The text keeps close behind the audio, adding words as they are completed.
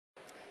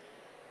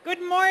Good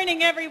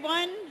morning,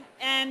 everyone,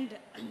 and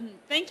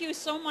thank you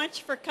so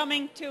much for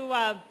coming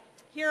to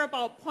hear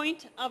about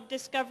Point of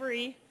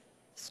Discovery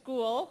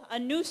School, a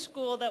new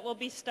school that will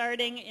be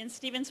starting in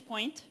Stevens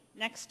Point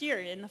next year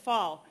in the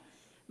fall.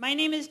 My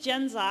name is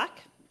Jen Zock.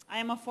 I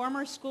am a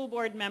former school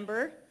board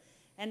member,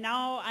 and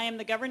now I am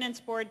the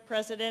governance board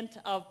president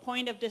of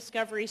Point of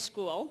Discovery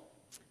School.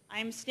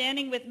 I'm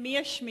standing with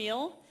Mia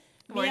Schmiel.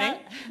 Good morning.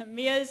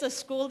 Mia is a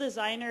school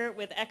designer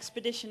with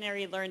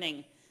Expeditionary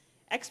Learning.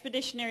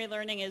 Expeditionary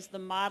Learning is the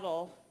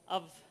model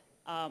of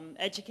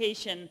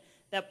education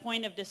that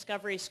Point of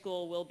Discovery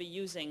School will be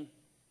using.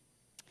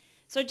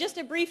 So just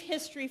a brief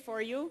history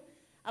for you.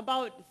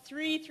 About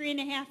three and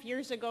a half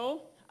years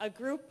ago, a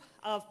group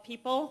of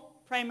people,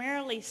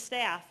 primarily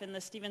staff in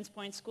the Stevens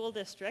Point School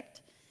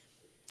District,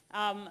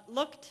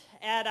 looked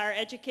at our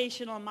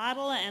educational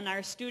model and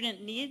our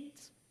student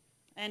needs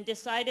and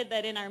decided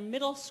that in our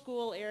middle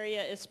school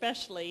area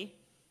especially,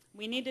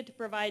 we needed to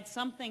provide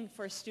something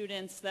for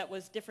students that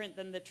was different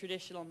than the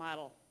traditional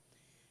model.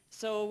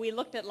 So we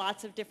looked at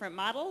lots of different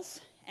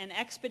models, and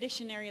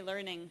Expeditionary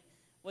Learning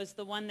was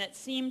the one that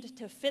seemed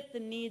to fit the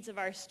needs of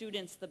our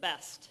students the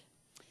best.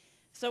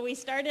 So we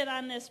started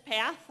on this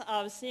path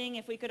of seeing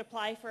if we could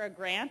apply for a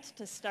grant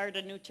to start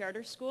a new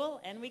charter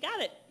school, and we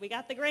got it. We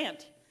got the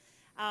grant.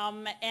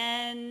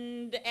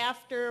 And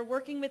after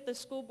working with the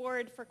school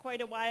board for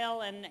quite a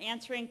while and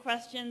answering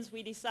questions,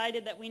 we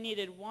decided that we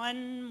needed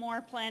one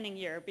more planning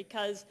year,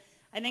 because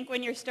I think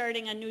when you're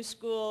starting a new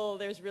school,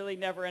 there's really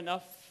never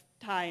enough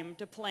time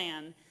to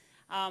plan.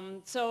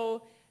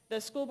 So the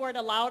school board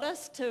allowed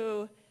us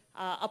to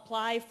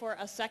apply for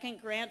a second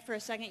grant for a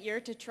second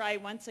year to try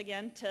once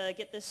again to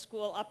get this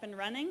school up and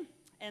running.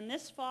 And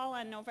this fall,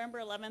 on November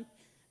 11th,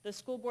 the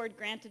school board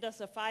granted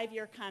us a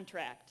 5-year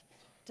contract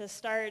to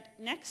start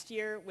next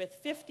year with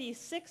 50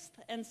 6th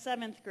and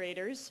 7th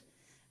graders,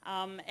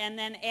 and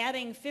then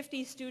adding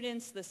 50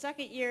 students the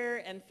second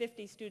year and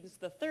 50 students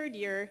the third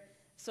year,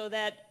 so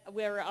that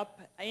we're up,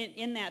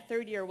 in that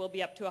third year, we'll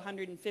be up to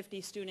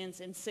 150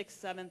 students in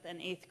 6th, 7th, and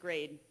 8th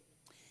grade.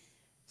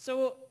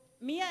 So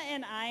Mia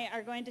and I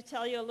are going to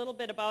tell you a little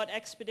bit about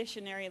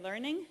Expeditionary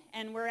Learning,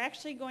 and we're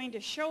actually going to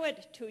show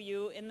it to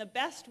you in the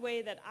best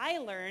way that I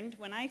learned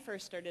when I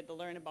first started to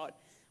learn about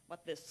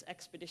what this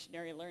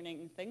Expeditionary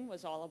Learning thing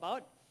was all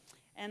about.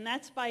 And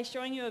that's by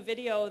showing you a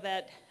video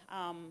that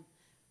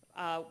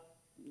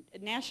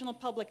National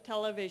Public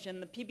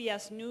Television, the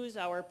PBS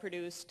NewsHour,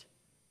 produced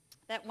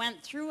that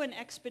went through an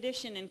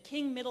expedition in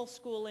King Middle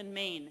School in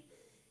Maine.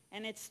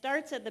 And it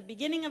starts at the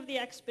beginning of the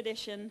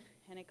expedition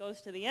and it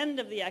goes to the end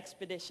of the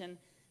expedition,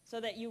 so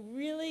that you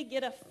really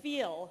get a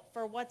feel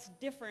for what's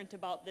different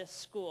about this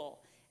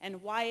school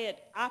and why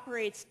it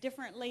operates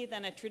differently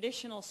than a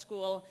traditional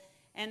school.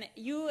 And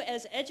you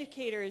as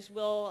educators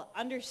will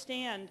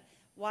understand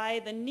why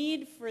the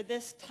need for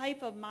this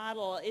type of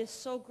model is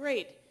so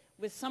great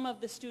with some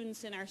of the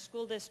students in our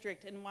school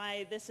district, and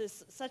why this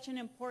is such an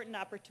important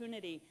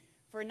opportunity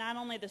for not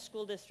only the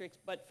school districts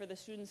but for the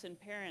students and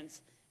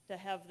parents to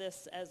have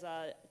this as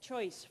a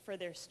choice for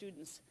their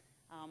students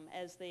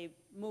as they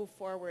move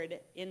forward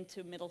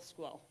into middle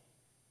school.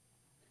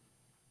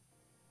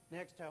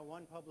 Next, how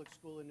one public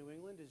school in New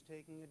England is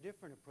taking a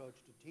different approach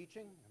to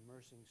teaching,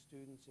 immersing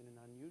students in an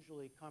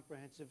unusually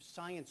comprehensive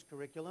science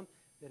curriculum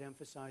that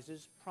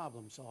emphasizes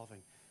problem solving.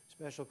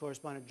 Special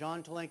correspondent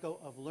John Talenko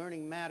of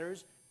Learning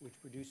Matters,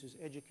 which produces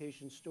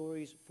education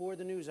stories for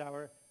the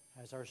NewsHour,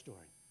 has our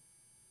story.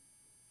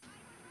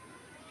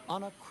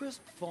 On a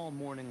crisp fall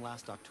morning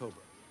last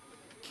October,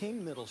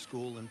 King Middle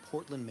School in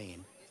Portland,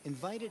 Maine,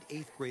 invited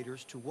 8th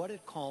graders to what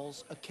it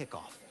calls a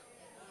kickoff,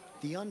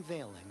 the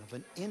unveiling of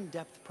an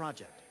in-depth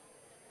project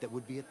that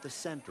would be at the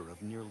center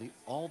of nearly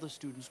all the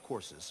students'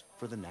 courses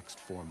for the next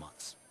 4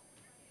 months.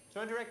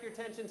 So I direct your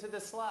attention to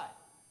this slide.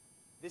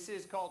 This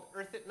is called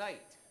Earth at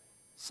Night.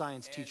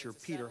 Science teacher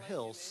Peter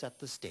Hill set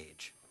the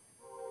stage.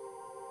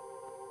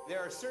 There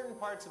are certain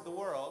parts of the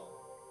world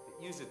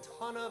that use a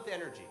ton of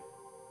energy.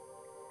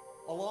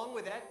 Along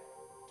with that,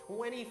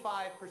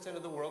 25%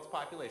 of the world's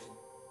population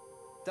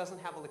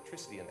doesn't have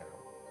electricity in their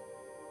home.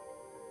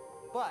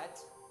 But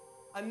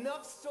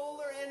enough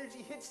solar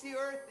energy hits the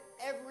Earth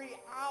every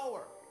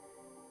hour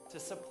to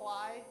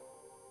supply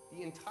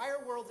the entire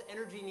world's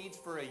energy needs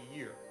for a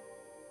year.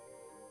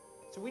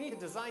 So we need to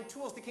design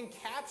tools that can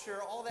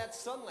capture all that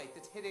sunlight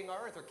that's hitting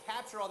our Earth, or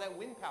capture all that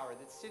wind power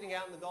that's sitting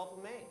out in the Gulf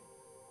of Maine.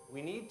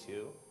 We need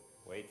to,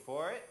 wait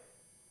for it,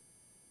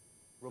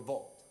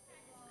 revolt.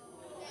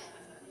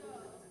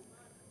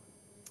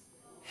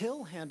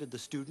 Hill handed the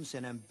students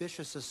an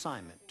ambitious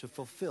assignment to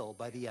fulfill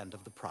by the end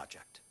of the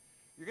project.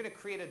 You're going to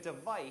create a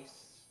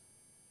device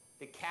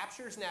that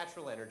captures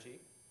natural energy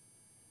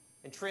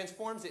and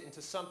transforms it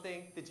into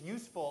something that's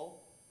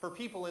useful for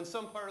people in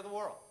some part of the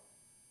world.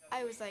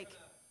 I was like,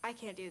 I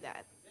can't do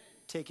that.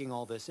 Taking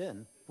all this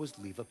in was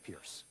Leva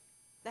Pierce.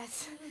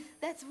 That's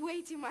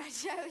way too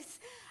much.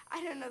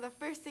 I don't know the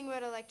first thing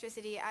about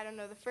electricity. I don't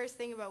know the first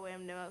thing about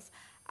windmills.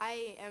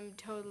 I am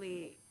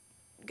totally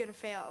gonna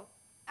fail.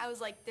 I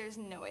was like, there's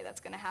no way that's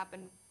gonna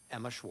happen.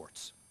 Emma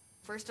Schwartz.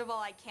 First of all,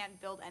 I can't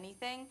build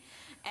anything,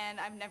 and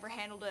I've never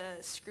handled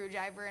a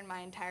screwdriver in my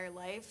entire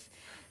life,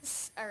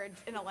 or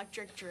an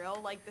electric drill.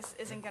 Like, this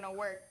isn't gonna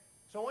work.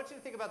 So I want you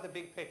to think about the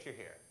big picture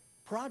here.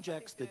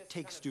 Projects that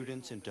take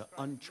students into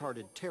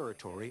uncharted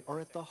territory are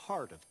at the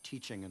heart of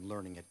teaching and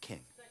learning at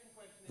King.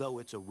 Though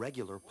it's a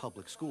regular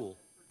public school,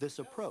 this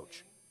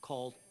approach,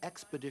 called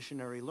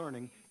expeditionary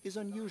learning, is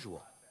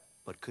unusual,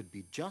 but could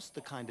be just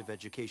the kind of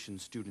education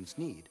students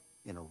need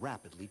in a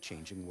rapidly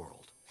changing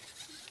world.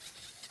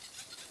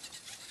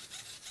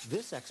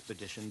 This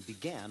expedition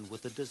began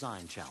with a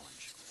design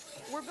challenge.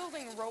 We're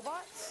building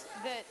robots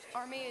that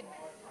are made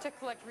to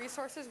collect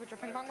resources, which are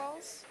ping pong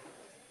balls.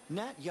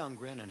 Nat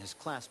Youngren and his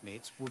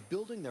classmates were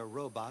building their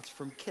robots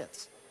from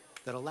kits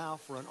that allow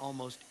for an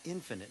almost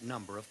infinite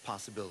number of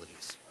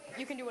possibilities.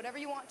 You can do whatever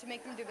you want to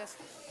make them do this,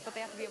 but they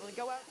have to be able to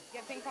go out,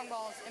 get ping pong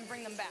balls, and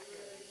bring them back.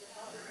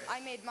 I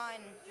made mine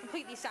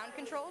completely sound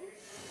controlled,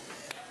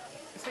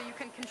 so you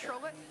can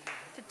control it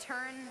to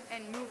turn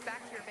and move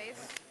back to your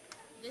base.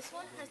 This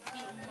one has to be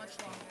much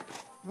longer.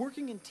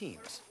 Working in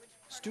teams,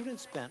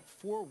 students spent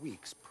 4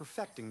 weeks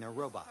perfecting their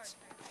robots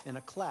in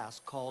a class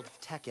called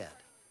Tech Ed.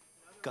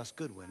 Gus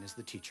Goodwin is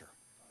the teacher.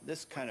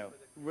 This kind of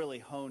really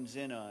hones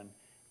in on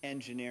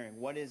engineering.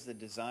 What is the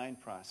design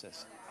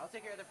process? I'll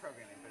take care of the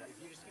programming, but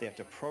if you just... They have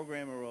to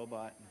program a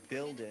robot,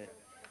 build it,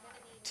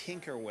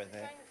 tinker with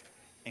it,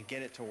 and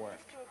get it to work.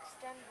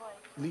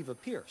 Leva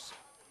Pierce,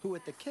 who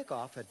at the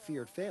kickoff had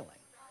feared failing,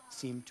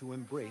 seemed to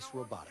embrace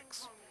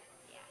robotics.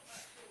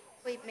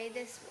 We made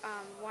this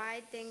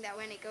wide thing that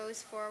when it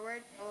goes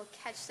forward, it will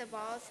catch the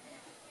balls.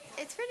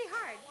 It's pretty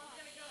hard.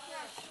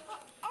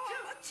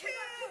 Two!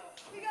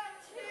 We got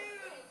two!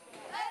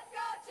 Let's go,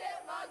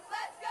 chipmunks,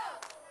 let's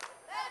go!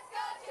 Let's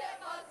go,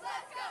 chipmunks,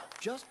 let's go!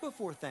 Just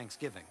before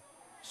Thanksgiving,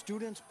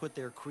 students put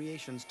their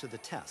creations to the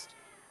test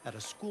at a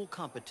school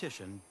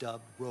competition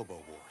dubbed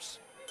RoboWars.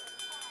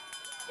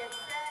 Get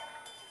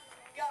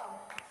set, go!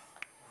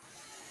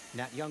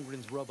 Nat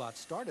Youngren's robot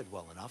started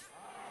well enough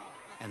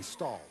and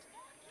stalled.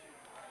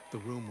 The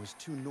room was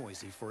too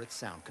noisy for its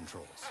sound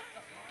controls.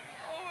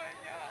 Oh my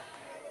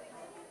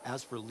God!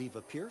 As for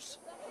Leva Pierce,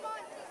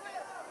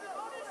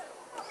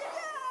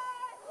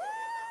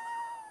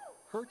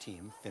 her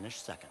team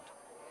finished second.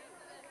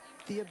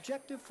 The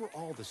objective for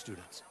all the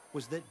students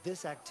was that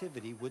this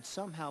activity would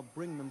somehow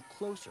bring them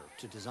closer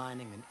to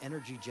designing an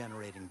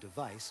energy-generating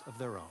device of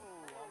their own.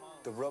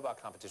 The robot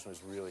competition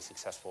was really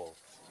successful.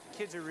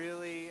 Kids are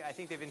really, I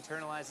think they've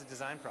internalized the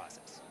design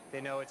process.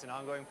 They know it's an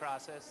ongoing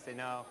process. They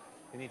know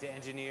they need to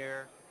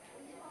engineer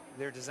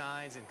their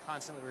designs and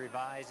constantly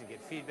revise and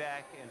get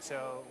feedback, and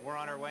so we're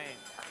on our way.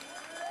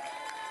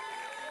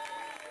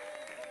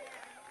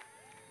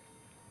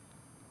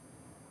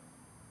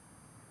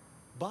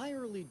 By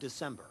early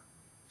December,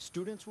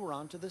 students were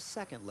on to the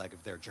second leg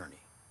of their journey,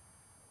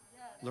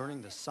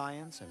 learning the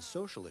science and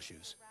social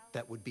issues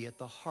that would be at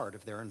the heart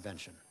of their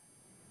invention.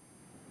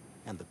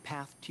 And the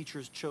path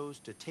teachers chose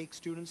to take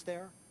students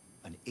there,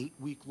 an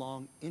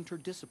 8-week-long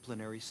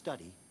interdisciplinary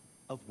study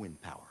of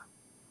wind power.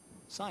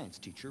 Science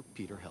teacher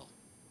Peter Hill.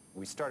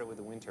 We started with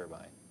a wind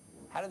turbine.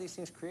 How do these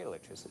things create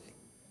electricity?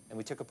 And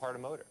we took apart a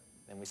motor,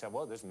 and we said,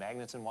 well, there's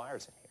magnets and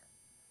wires in here.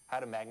 How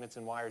do magnets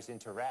and wires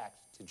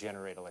interact to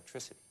generate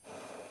electricity?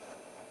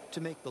 To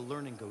make the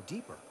learning go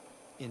deeper,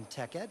 in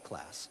Tech Ed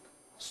class,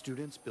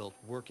 students built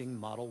working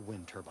model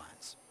wind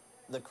turbines.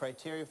 The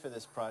criteria for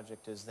this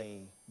project is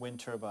a wind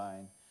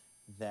turbine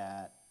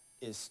that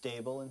is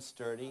stable and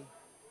sturdy.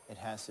 It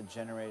has to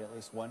generate at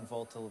least 1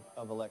 volt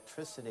of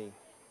electricity.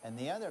 And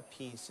the other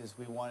piece is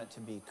we want it to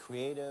be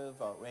creative,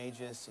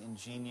 outrageous,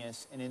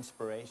 ingenious, and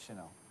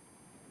inspirational.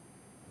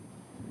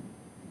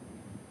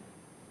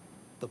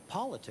 The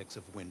politics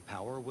of wind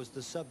power was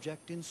the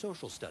subject in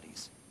social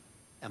studies.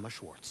 Emma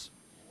Schwartz.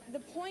 The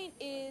point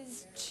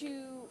is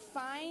to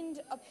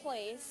find a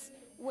place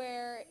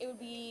where it would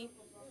be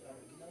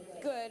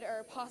good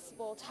or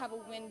possible to have a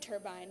wind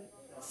turbine.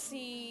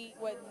 See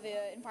what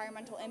the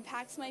environmental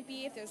impacts might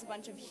be if there's a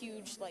bunch of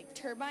huge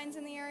turbines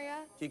in the area.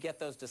 You get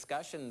those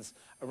discussions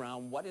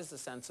around what is the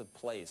sense of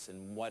place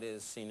and what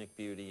is scenic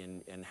beauty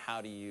and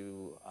how do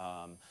you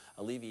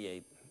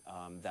alleviate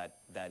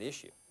that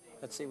issue.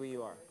 Let's see where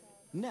you are.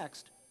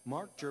 Next,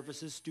 Mark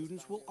Jervis's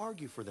students will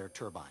argue for their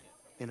turbine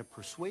in a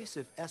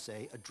persuasive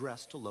essay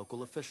addressed to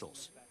local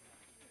officials.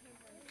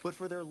 But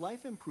for their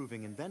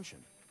life-improving invention,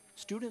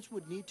 students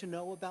would need to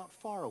know about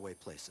faraway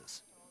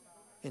places.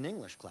 In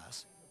English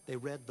class, they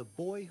read The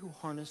Boy Who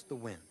Harnessed the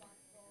Wind,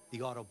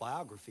 the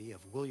autobiography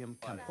of William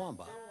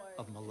Kamkwamba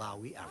of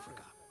Malawi,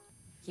 Africa.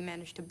 He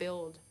managed to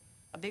build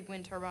a big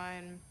wind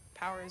turbine,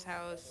 power his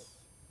house,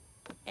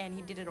 and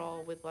he did it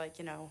all with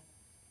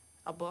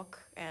a book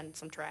and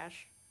some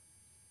trash.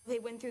 They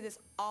went through this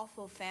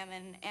awful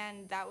famine,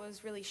 and that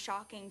was really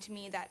shocking to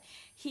me that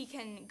he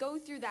can go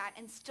through that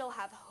and still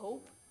have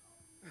hope.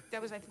 I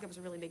think that was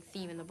a really big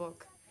theme in the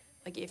book.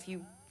 If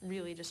you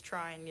really just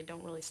try and you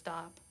don't really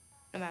stop,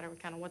 no matter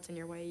what's in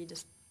your way,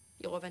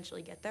 you'll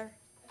eventually get there.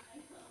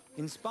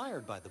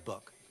 Inspired by the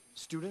book,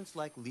 students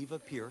like Leva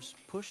Pierce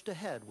pushed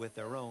ahead with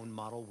their own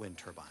model wind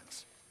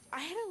turbines. I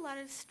had a lot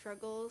of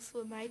struggles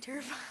with my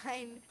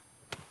turbine.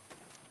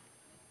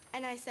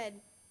 And I said,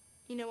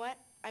 you know what?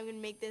 I'm going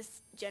to make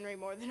this generate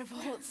more than a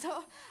volt.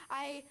 So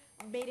I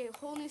made a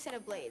whole new set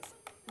of blades.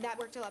 That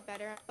worked a lot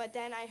better. But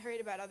then I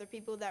heard about other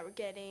people that were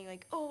getting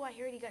like, oh, I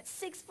heard he got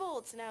 6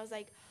 volts. And I was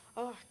like,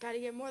 oh, got to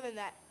get more than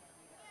that.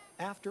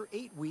 After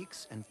 8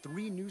 weeks and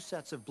 3 new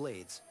sets of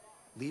blades,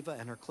 Leva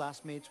and her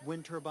classmates'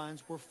 wind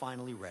turbines were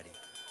finally ready.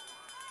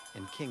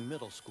 And King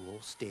Middle School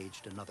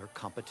staged another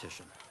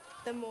competition.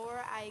 The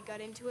more I got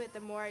into it,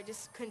 the more I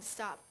just couldn't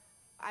stop.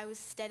 I was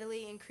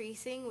steadily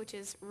increasing, which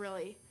is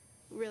really,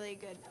 really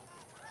good.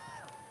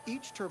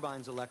 Each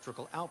turbine's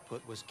electrical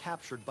output was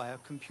captured by a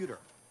computer.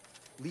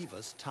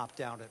 Leva's topped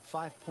out at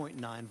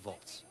 5.9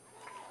 volts.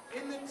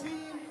 In the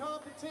team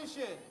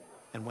competition,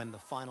 And when the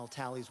final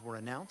tallies were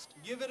announced,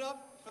 give it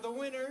up for the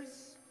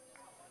winners,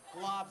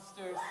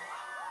 Lobsters.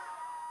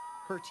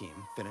 her team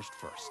finished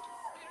first.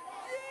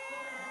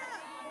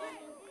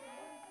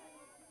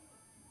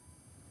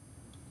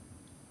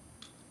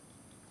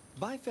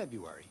 By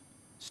February,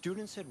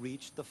 students had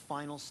reached the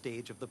final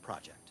stage of the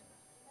project,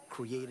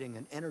 creating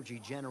an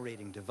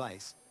energy-generating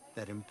device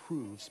that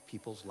improves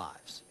people's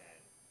lives.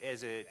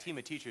 As a team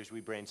of teachers,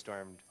 we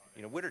brainstormed,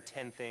 what are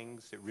 10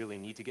 things that really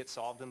need to get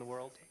solved in the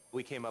world?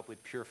 We came up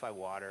with purify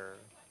water,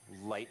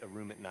 light a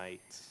room at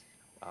night,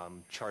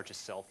 charge a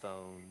cell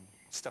phone,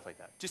 stuff like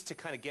that. Just to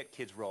kind of get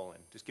kids rolling,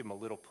 just give them a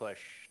little push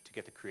to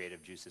get the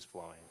creative juices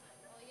flowing.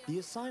 The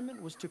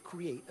assignment was to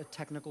create a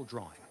technical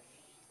drawing.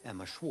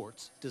 Emma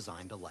Schwartz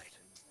designed a light.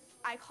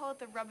 I call it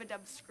the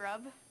Rub-a-Dub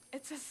Scrub.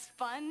 It's a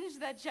sponge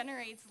that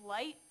generates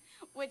light,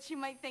 which you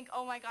might think,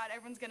 oh my God,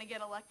 everyone's gonna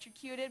get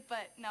electrocuted,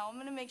 but no, I'm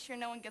gonna make sure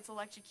no one gets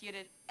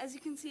electrocuted. As you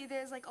can see,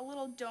 there's like a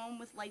little dome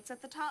with lights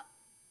at the top.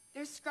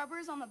 There's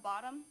scrubbers on the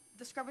bottom.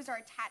 The scrubbers are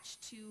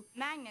attached to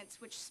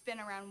magnets which spin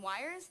around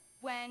wires.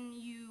 When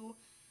you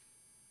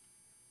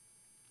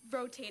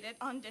rotate it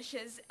on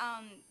dishes,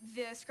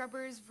 the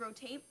scrubbers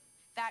rotate.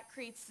 That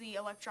creates the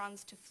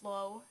electrons to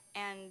flow,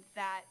 and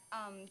that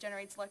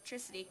generates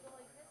electricity.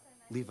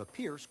 Leva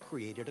Pierce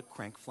created a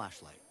crank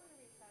flashlight.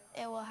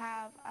 It will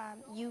have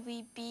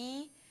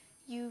UVB,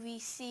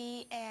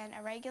 UVC, and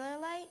a regular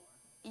light.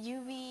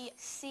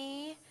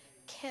 UVC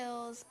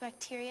kills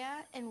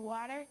bacteria in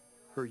water.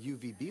 Her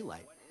UVB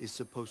light is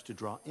supposed to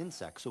draw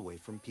insects away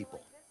from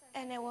people.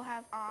 And it will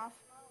have off,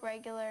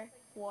 regular,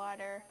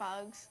 water,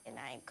 bugs, and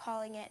I'm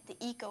calling it the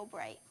Eco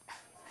Bright.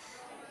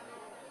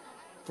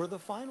 For the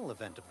final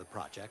event of the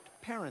project,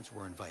 parents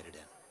were invited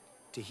in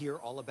to hear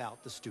all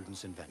about the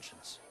students'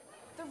 inventions.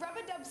 The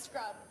Rub-a-Dub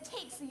Scrub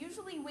takes the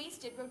usually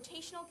wasted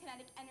rotational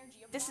kinetic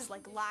energy. This is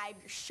like live.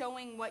 You're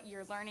showing what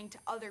you're learning to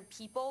other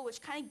people,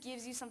 which kind of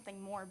gives you something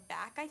more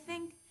back, I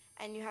think.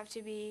 And you have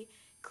to be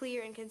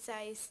clear and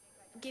concise.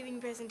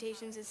 Giving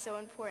presentations is so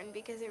important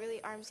because it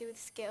really arms you with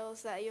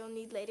skills that you'll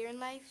need later in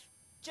life.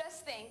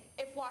 Just think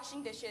if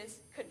washing dishes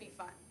could be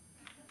fun.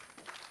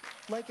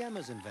 Like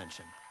Emma's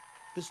invention,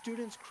 the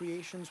students'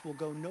 creations will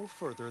go no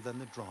further than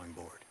the drawing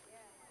board.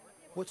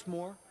 What's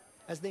more,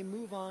 as they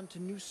move on to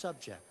new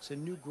subjects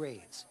and new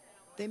grades,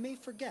 they may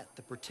forget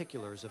the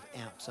particulars of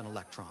amps and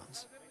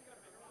electrons.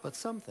 But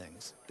some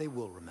things they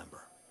will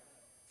remember.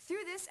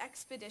 Through this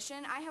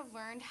expedition, I have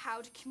learned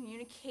how to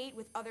communicate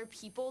with other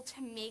people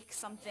to make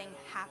something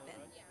happen.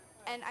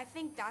 And I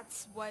think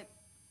that's what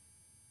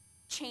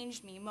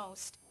changed me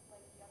most.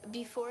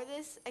 Before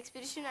this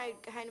expedition, I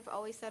kind of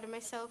always thought of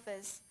myself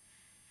as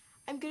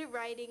I'm good at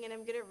writing and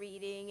I'm good at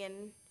reading,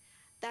 and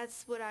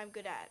that's what I'm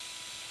good at.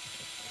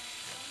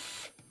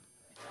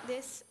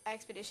 This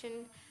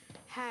expedition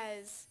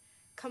has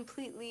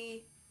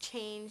completely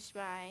changed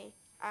my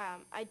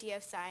idea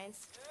of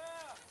science.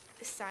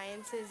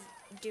 Science is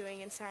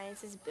doing and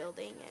science is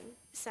building and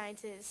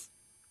science is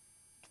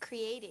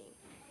creating.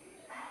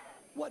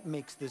 What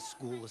makes this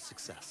school a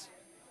success?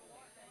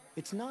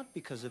 It's not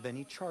because of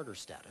any charter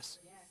status.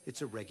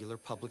 It's a regular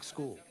public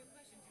school.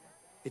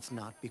 It's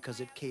not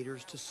because it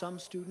caters to some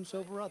students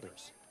over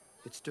others.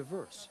 It's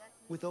diverse,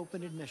 with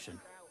open admission.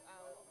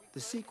 The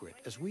secret,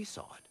 as we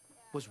saw it,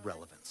 was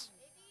relevance.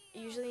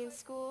 Usually in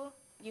school,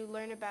 you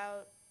learn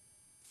about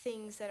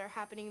things that are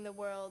happening in the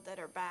world that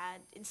are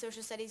bad. In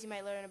social studies, you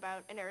might learn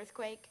about an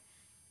earthquake.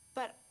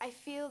 But I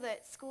feel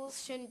that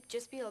schools shouldn't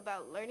just be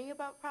about learning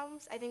about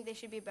problems. I think they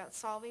should be about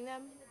solving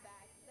them.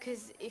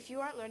 Because if you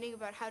aren't learning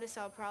about how to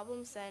solve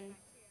problems, then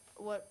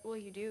what will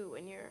you do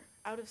when you're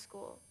out of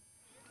school?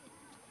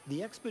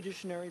 The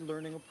expeditionary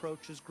learning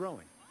approach is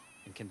growing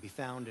and can be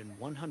found in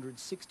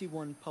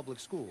 161 public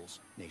schools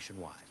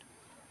nationwide.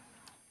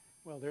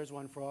 Well, there's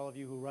one for all of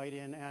you who write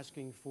in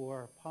asking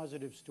for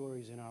positive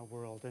stories in our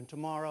world. And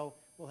tomorrow,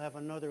 we'll have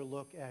another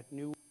look at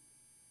new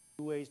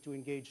ways to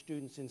engage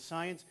students in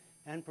science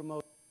and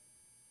promote.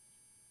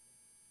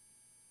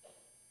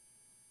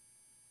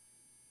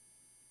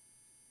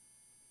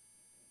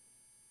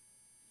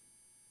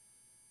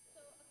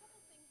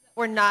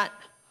 Were not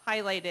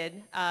highlighted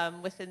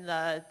within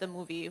the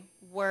movie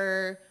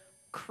were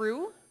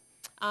crew.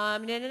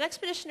 In an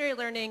expeditionary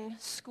learning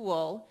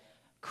school,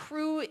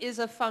 Crew is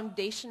a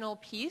foundational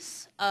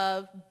piece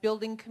of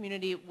building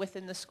community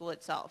within the school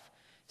itself.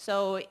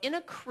 So in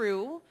a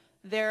crew,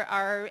 there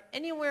are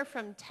anywhere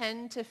from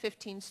 10 to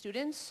 15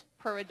 students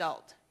per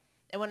adult.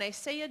 And when I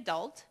say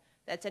adult,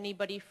 that's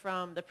anybody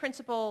from the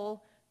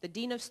principal, the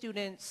dean of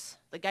students,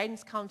 the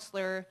guidance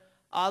counselor,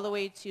 all the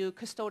way to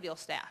custodial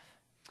staff.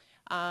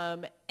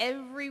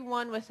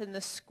 Everyone within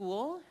the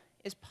school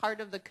is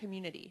part of the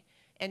community.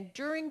 And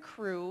during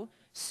crew,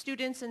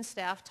 students and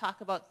staff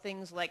talk about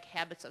things like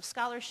habits of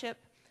scholarship,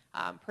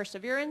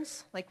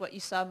 perseverance, like what you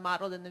saw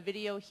modeled in the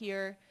video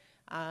here.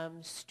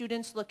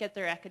 Students look at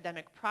their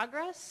academic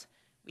progress.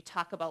 We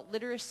talk about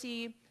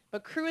literacy.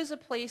 But crew is a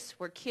place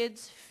where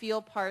kids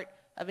feel part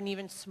of an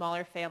even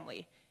smaller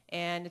family.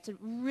 And it's a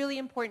really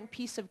important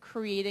piece of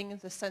creating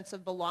the sense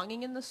of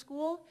belonging in the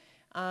school.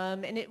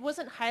 And it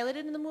wasn't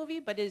highlighted in the movie,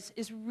 but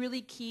is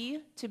really key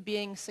to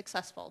being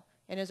successful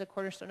and is a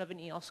cornerstone of an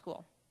EL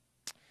school.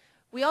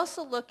 We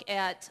also look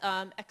at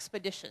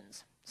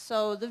expeditions.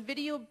 So the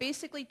video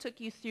basically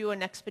took you through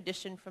an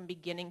expedition from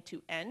beginning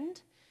to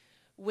end.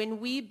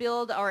 When we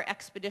build our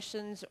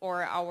expeditions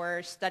or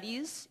our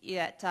studies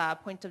at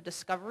Point of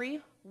Discovery,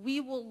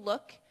 we will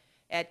look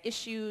at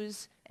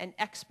issues and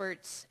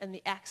experts and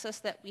the access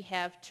that we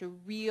have to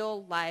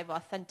real, live,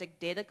 authentic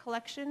data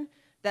collection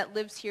that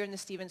lives here in the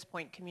Stevens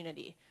Point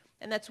community.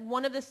 And that's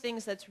one of the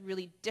things that's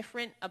really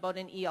different about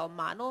an EL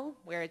model,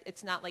 where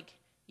it's not like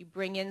you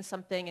bring in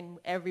something and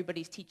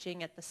everybody's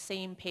teaching at the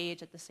same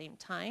page at the same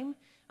time.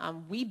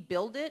 We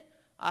build it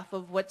off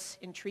of what's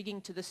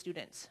intriguing to the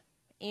students.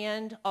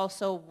 And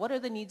also, what are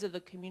the needs of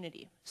the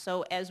community?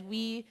 So as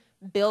we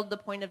build the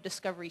Point of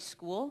Discovery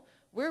school,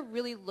 we're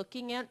really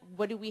looking at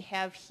what do we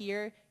have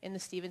here in the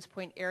Stevens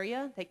Point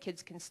area that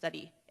kids can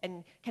study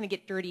and kind of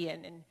get dirty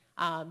in and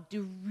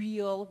do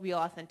real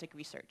authentic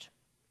research.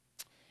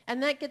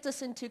 And that gets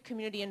us into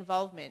community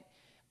involvement.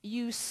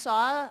 You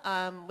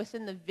saw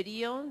within the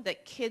video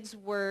that kids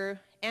were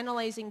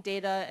analyzing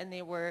data and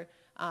they were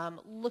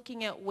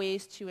looking at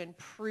ways to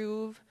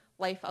improve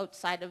life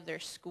outside of their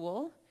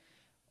school.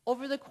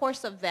 Over the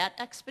course of that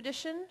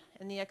expedition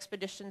and the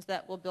expeditions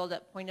that we'll build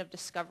at Point of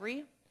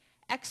Discovery,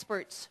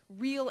 experts,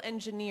 real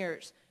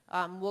engineers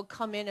will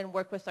come in and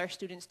work with our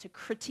students to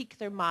critique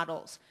their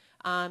models,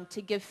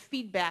 to give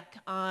feedback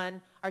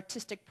on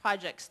artistic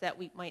projects that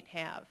we might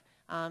have,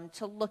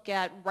 to look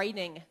at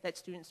writing that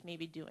students may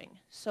be doing.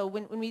 So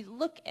when we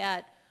look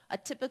at a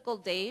typical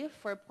day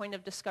for a Point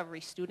of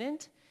Discovery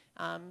student,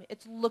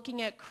 it's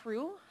looking at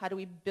crew, how do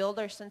we build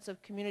our sense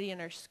of community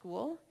in our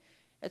school.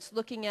 It's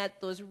looking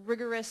at those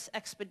rigorous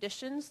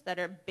expeditions that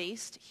are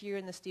based here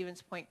in the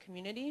Stevens Point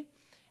community.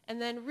 And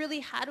then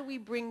really, how do we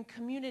bring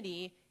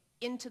community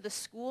into the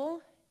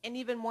school and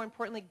even more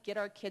importantly, get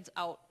our kids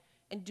out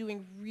and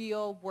doing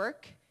real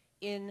work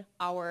in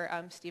our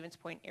Stevens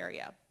Point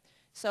area.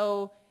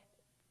 So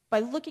by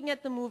looking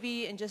at the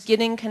movie and just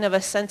getting kind of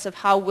a sense of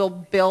how we'll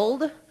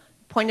build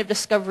Point of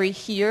Discovery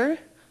here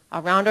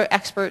around our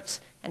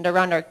experts and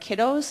around our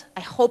kiddos,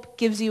 I hope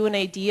gives you an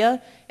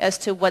idea as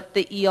to what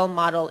the EL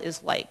model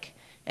is like.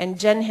 And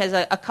Jen has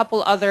a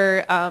couple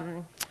other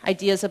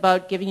ideas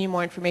about giving you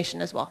more information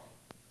as well.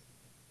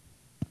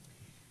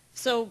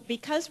 So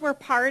because we're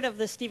part of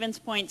the Stevens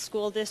Point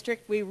School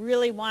District, we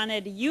really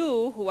wanted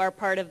you, who are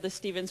part of the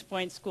Stevens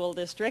Point School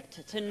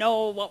District, to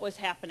know what was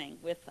happening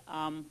with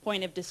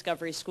Point of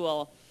Discovery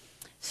School.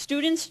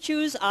 Students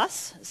choose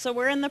us, so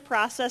we're in the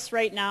process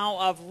right now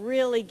of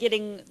really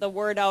getting the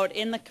word out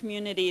in the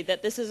community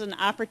that this is an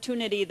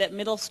opportunity that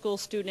middle school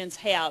students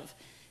have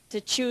to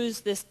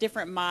choose this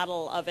different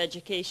model of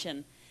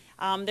education.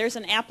 There's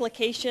an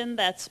application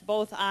that's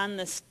both on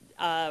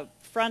the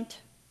front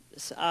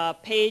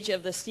page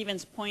of the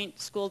Stevens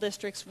Point School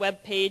District's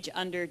webpage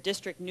under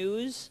District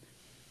News.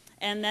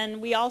 And then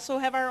we also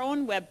have our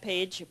own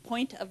webpage,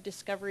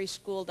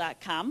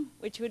 pointofdiscoveryschool.com,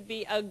 which would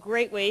be a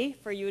great way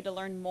for you to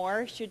learn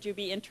more should you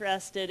be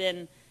interested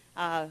in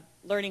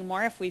learning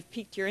more if we've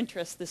piqued your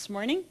interest this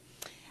morning.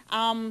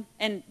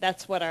 And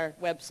that's what our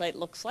website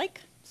looks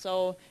like.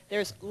 So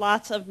there's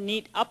lots of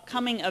neat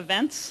upcoming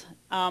events.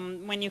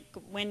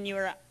 When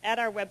you're at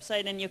our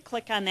website and you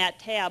click on that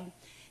tab,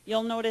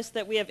 you'll notice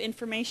that we have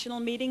informational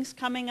meetings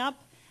coming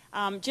up.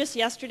 Just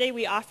yesterday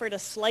we offered a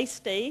Slice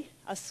Day.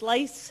 A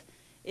Slice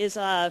is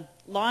a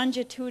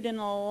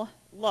longitudinal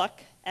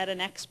look at an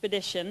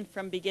expedition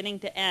from beginning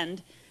to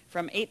end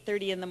from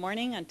 8:30 in the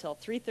morning until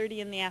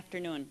 3:30 in the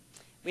afternoon.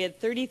 We had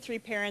 33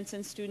 parents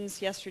and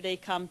students yesterday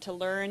come to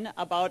learn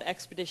about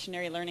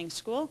Expeditionary Learning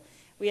School.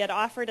 We had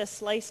offered a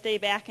Slice Day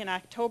back in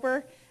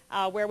October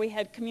where we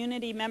had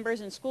community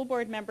members and school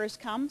board members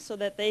come so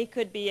that they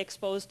could be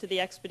exposed to the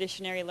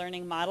Expeditionary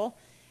Learning model.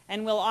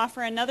 And we'll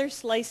offer another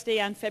Slice Day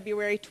on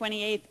February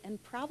 28th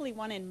and probably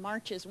one in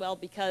March as well,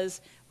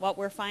 because what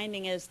we're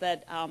finding is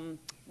that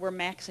we're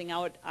maxing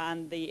out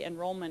on the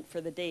enrollment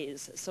for the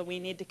days. So we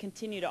need to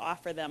continue to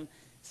offer them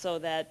so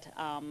that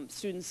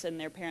students and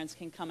their parents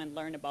can come and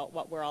learn about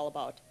what we're all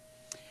about.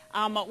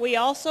 We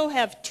also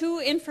have 2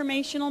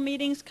 informational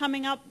meetings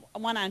coming up,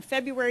 one on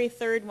February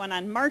 3rd, one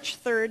on March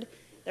 3rd.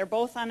 They're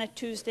both on a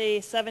Tuesday,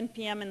 7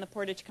 p.m. in the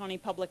Portage County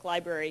Public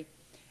Library.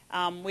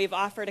 We've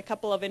offered a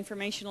couple of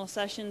informational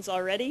sessions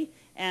already,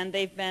 and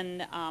they've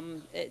been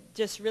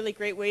just really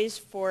great ways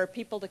for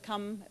people to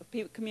come,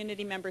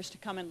 community members to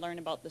come and learn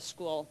about the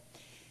school.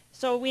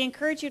 So we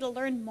encourage you to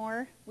learn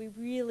more. We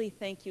really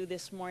thank you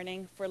this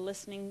morning for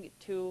listening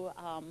to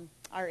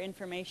our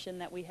information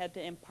that we had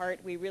to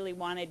impart. We really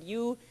wanted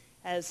you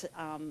as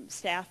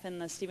staff in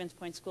the Stevens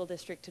Point School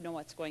District to know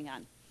what's going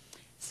on.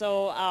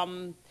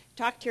 So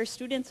talk to your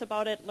students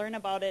about it, learn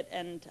about it,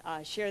 and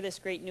share this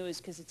great news,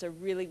 because it's a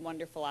really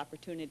wonderful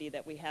opportunity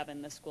that we have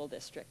in the school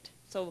district.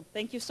 So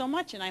thank you so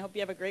much, and I hope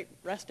you have a great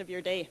rest of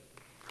your day.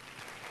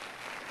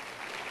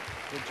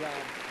 Good job.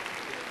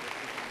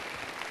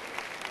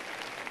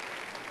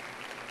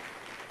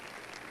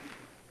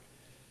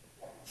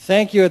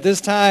 Thank you. At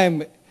this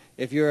time,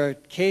 if you're a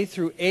K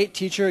through 8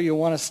 teacher, you'll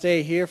want to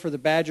stay here for the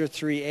Badger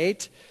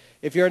 3-8.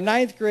 If you're a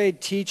 9th grade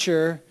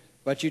teacher,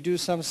 but you do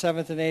some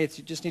 7th and 8th,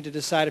 you just need to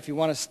decide if you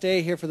want to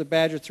stay here for the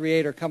Badger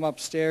 3-8 or come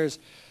upstairs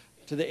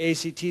to the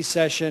ACT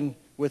session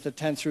with the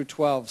 10 through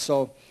 12.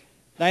 So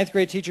 9th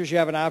grade teachers, you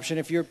have an option.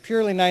 If you're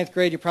purely 9th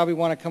grade, you probably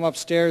want to come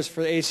upstairs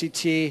for the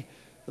ACT.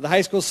 For the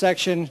high school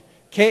section,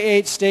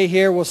 K-8, stay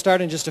here. We'll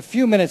start in just a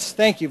few minutes.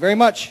 Thank you very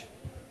much.